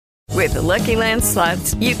With the Lucky Land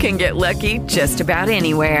Slots, you can get lucky just about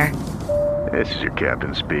anywhere. This is your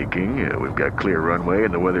captain speaking. We've got clear runway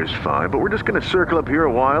and the weather's fine, but we're just going to circle up here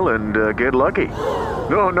a while and get lucky.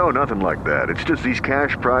 No, nothing like that. It's just these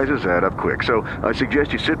cash prizes add up quick. So I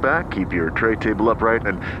suggest you sit back, keep your tray table upright,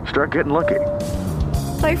 and start getting lucky.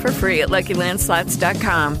 Play for free at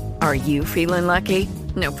LuckyLandSlots.com. Are you feeling lucky?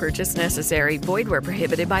 No purchase necessary. Void where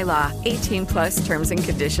prohibited by law. 18+ terms and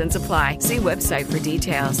conditions apply. See website for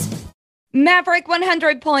details. Maverick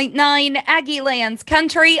 100.9, Aggie Lands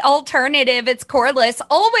Country Alternative. It's Corliss.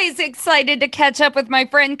 Always excited to catch up with my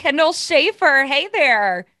friend Kendall Shaffer. Hey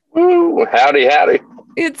there. Woo, howdy.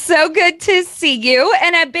 It's so good to see you,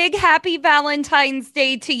 and a big happy Valentine's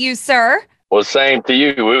Day to you, sir. Well, same to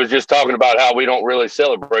you. We was just talking about how we don't really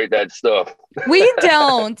celebrate that stuff. We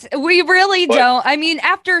don't. We really don't. I mean,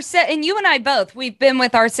 and you and I both, we've been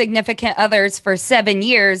with our significant others for 7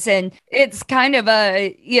 years, and it's kind of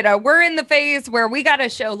we're in the phase where we got to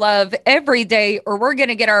show love every day or we're going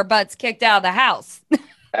to get our butts kicked out of the house.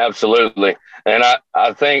 Absolutely. And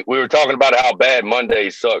I think we were talking about how bad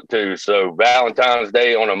Mondays suck too. So Valentine's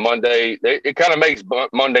Day on a Monday, it kind of makes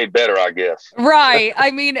Monday better, I guess. Right.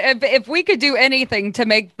 I mean, if we could do anything to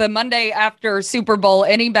make the Monday after Super Bowl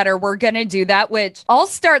any better, we're going to do that, which I'll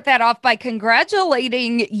start that off by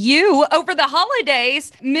congratulating you over the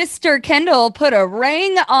holidays. Mr. Kendall put a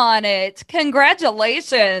ring on it.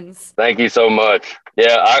 Congratulations. Thank you so much.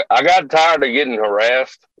 Yeah, I got tired of getting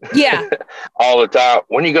harassed. Yeah. All the time.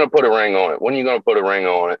 When are you going to put a ring on it? When are you going to put a ring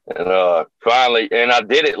on it? And finally, and I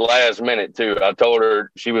did it last minute too. I told her,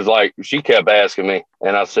 she kept asking me.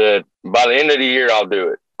 And I said, by the end of the year, I'll do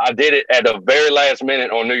it. I did it at the very last minute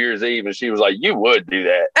on New Year's Eve. And she was like, you would do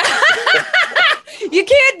that. You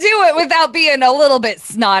can't do it without being a little bit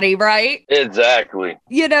snotty, right? Exactly.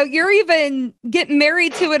 You know, you're even getting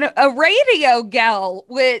married to a radio gal,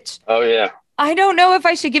 which... Oh, yeah. I don't know if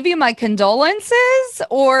I should give you my condolences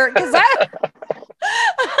or because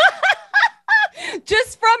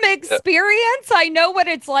just from experience, I know what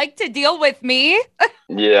it's like to deal with me.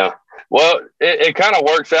 Yeah. Well, it kind of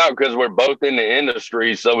works out because we're both in the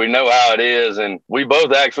industry, so we know how it is. And we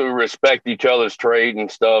both actually respect each other's trade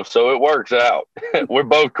and stuff. So it works out. We're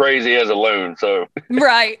both crazy as a loon. So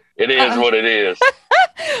right. It is what it is.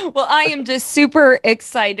 Well, I am just super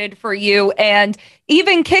excited for you. And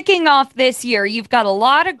even kicking off this year, you've got a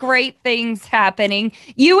lot of great things happening.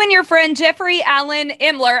 You and your friend Jeffery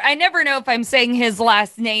Imler, I never know if I'm saying his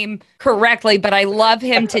last name correctly, but I love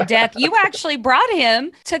him to death. You actually brought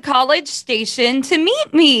him to College Station to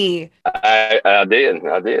meet me. I did.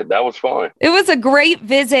 That was fun. It was a great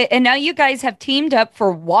visit. And now you guys have teamed up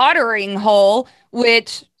for Watering Hole,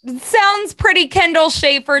 which... sounds pretty Kendall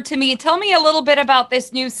Shaffer to me. Tell me a little bit about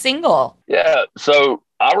this new single. Yeah, so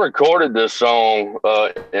I recorded this song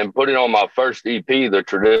and put it on my first EP, The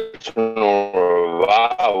Traditional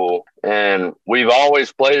Revival. And we've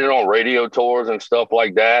always played it on radio tours and stuff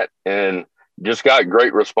like that. And just got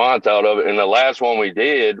great response out of it. And the last one we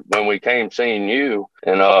did, when we came seeing you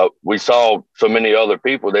and we saw so many other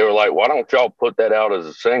people, they were like, why don't y'all put that out as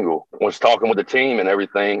a single? I was talking with the team and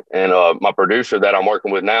everything. And my producer that I'm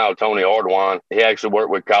working with now, Tony Ardoin, he actually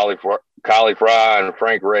worked with Kylie Fry and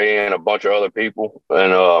Frank Ray and a bunch of other people.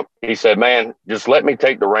 And he said, man, just let me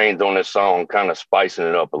take the reins on this song, kind of spicing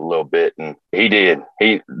it up a little bit. And he did.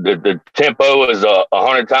 The tempo is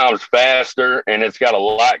 100 times faster and it's got a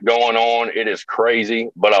lot going on. It is crazy,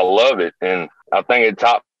 but I love it. And I think it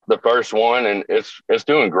topped the first one and it's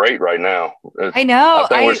doing great right now. I know. I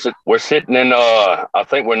think we're sitting in, I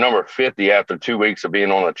think we're number 50 after 2 weeks of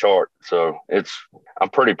being on the chart. So I'm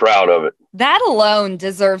pretty proud of it. That alone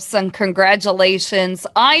deserves some congratulations.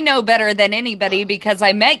 I know better than anybody because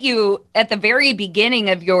I met you at the very beginning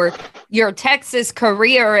of your Texas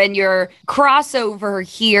career and your crossover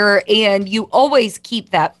here, and you always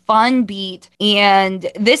keep that fun beat. And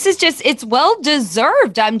this is it's well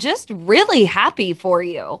deserved. I'm just really happy for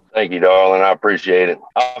you. Thank you, darling. I appreciate it.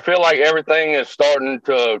 I feel like everything is starting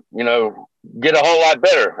to, get a whole lot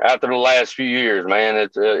better after the last few years, man.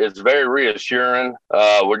 It's very reassuring.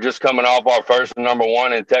 We're just coming off our first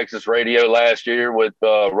 #1 in Texas radio last year with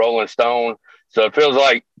Rolling Stone. So it feels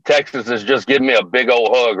like Texas is just giving me a big old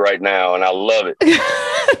hug right now, and I love it.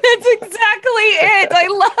 That's exactly it. I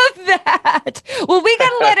love that. Well, we got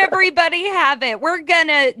to let everybody have it. We're going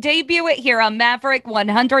to debut it here on Maverick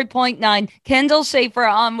 100.9. Kendall Shaffer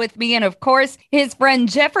on with me, and of course, his friend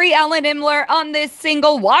Jeffrey Imler on this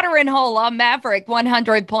single, Watering Hole on Maverick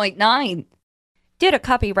 100.9. Due to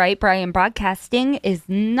copyright, Brian Broadcasting is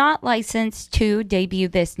not licensed to debut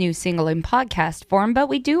this new single in podcast form, but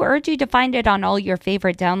we do urge you to find it on all your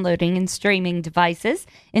favorite downloading and streaming devices.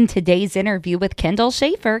 And today's interview with Kendall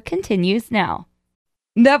Shaffer continues now.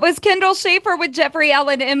 That was Kendall Shaffer with Jeffery,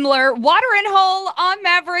 Allen, Imler, Water and Hole on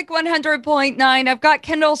Maverick 100.9. I've got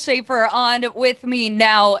Kendall Shaffer on with me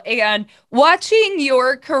now, and watching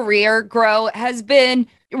your career grow has been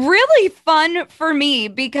really fun for me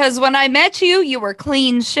because when I met you, you were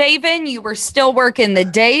clean shaven, you were still working the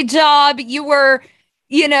day job, you were,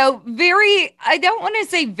 very, I don't want to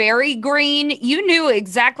say very green. You knew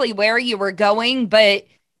exactly where you were going, but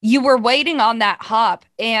you were waiting on that hop,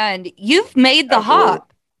 and you've made the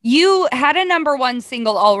hop. You had a #1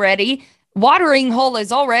 single already. Watering Hole is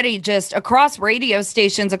already just across radio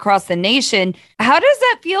stations across the nation. How does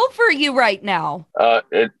that feel for you right now?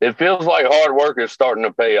 It feels like hard work is starting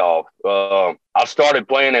to pay off. I started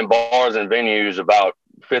playing in bars and venues about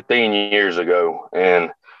 15 years ago.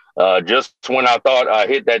 And just when I thought I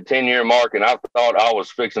hit that 10-year mark and I thought I was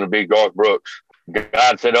fixing to be Garth Brooks,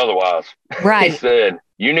 God said otherwise. Right. He said,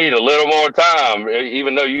 you need a little more time.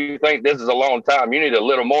 Even though you think this is a long time, you need a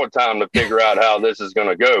little more time to figure out how this is going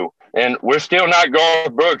to go. And we're still not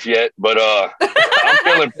Garth Brooks yet, but I'm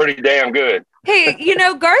feeling pretty damn good. Hey,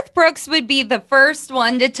 Garth Brooks would be the first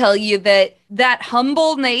one to tell you that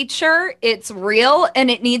humble nature, it's real and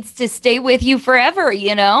it needs to stay with you forever,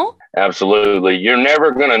 Absolutely. You're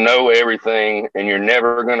never going to know everything and you're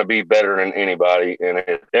never going to be better than anybody. And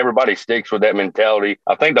if everybody sticks with that mentality,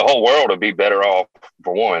 I think the whole world will be better off,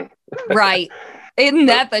 for one. Right. Isn't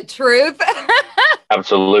that the truth?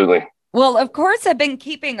 Absolutely. Well, of course, I've been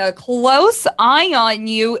keeping a close eye on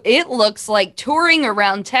you. It looks like touring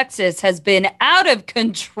around Texas has been out of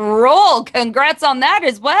control. Congrats on that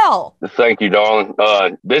as well. Thank you, darling.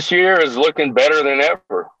 This year is looking better than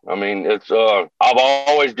ever. I mean, I've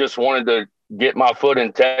always just wanted to get my foot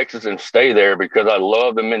in Texas and stay there because I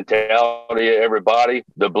love the mentality of everybody,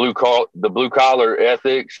 the blue collar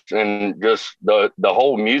ethics, and just the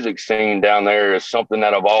whole music scene down there is something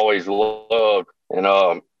that I've always loved. And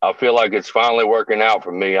I feel like it's finally working out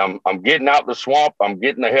for me. I'm getting out the swamp. I'm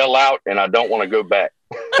getting the hell out, and I don't want to go back.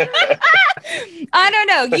 I don't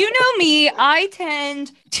know. You know me. I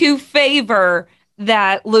tend to favor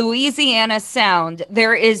that Louisiana sound.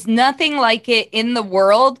 There is nothing like it in the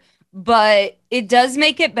world, but it does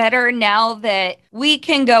make it better now that we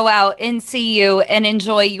can go out and see you and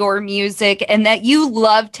enjoy your music, and that you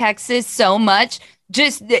love Texas so much.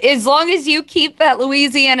 Just as long as you keep that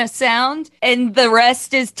Louisiana sound and the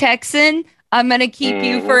rest is Texan, I'm going to keep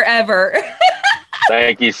you forever.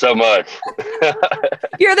 Thank you so much.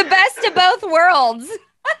 You're the best of both worlds.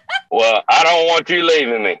 Well, I don't want you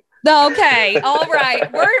leaving me. Okay. All right.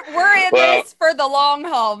 We're in this for the long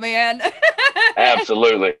haul, man.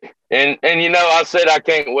 Absolutely. And I said I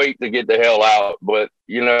can't wait to get the hell out, but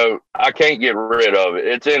I can't get rid of it.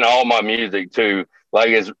 It's in all my music too.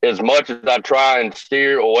 Like as much as I try and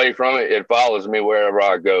steer away from it, it follows me wherever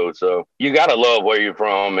I go. So you gotta love where you're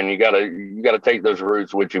from, and you gotta take those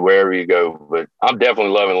roots with you wherever you go. But I'm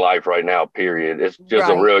definitely loving life right now. Period. It's just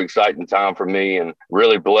a real exciting time for me, and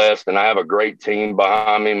really blessed. And I have a great team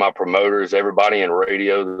behind me. My promoters, everybody in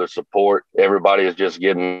radio, the support, everybody is just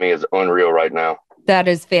giving me is unreal right now. That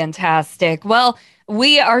is fantastic. Well,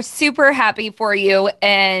 we are super happy for you.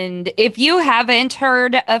 And if you haven't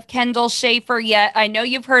heard of Kendall Shaffer yet, I know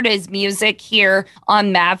you've heard his music here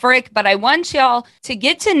on Maverick, but I want y'all to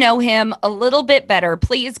get to know him a little bit better.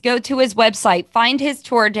 Please go to his website, find his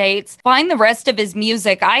tour dates, find the rest of his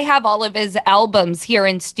music. I have all of his albums here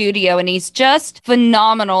in studio, and he's just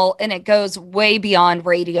phenomenal, and it goes way beyond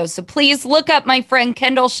radio. So please look up my friend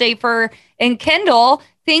Kendall Shaffer. And Kendall,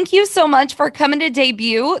 thank you so much for coming to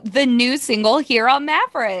debut the new single here on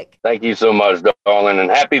Maverick. Thank you so much, darling, and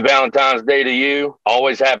happy Valentine's Day to you.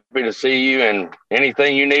 Always happy to see you, and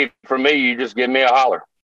anything you need from me, you just give me a holler.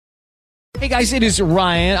 Hey guys, it is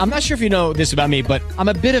Ryan. I'm not sure if you know this about me, but I'm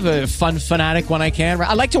a bit of a fun fanatic when I can.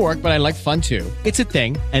 I like to work, but I like fun too. It's a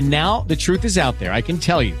thing. And now the truth is out there. I can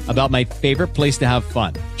tell you about my favorite place to have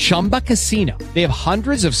fun. Chumba Casino. They have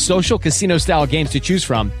hundreds of social casino style games to choose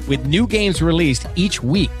from with new games released each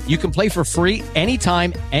week. You can play for free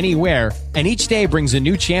anytime, anywhere. And each day brings a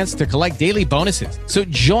new chance to collect daily bonuses. So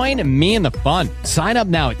join me in the fun. Sign up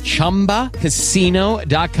now at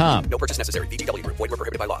ChumbaCasino.com. No purchase necessary. VGW Group. Void where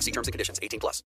prohibited by law. See terms and conditions. 18+.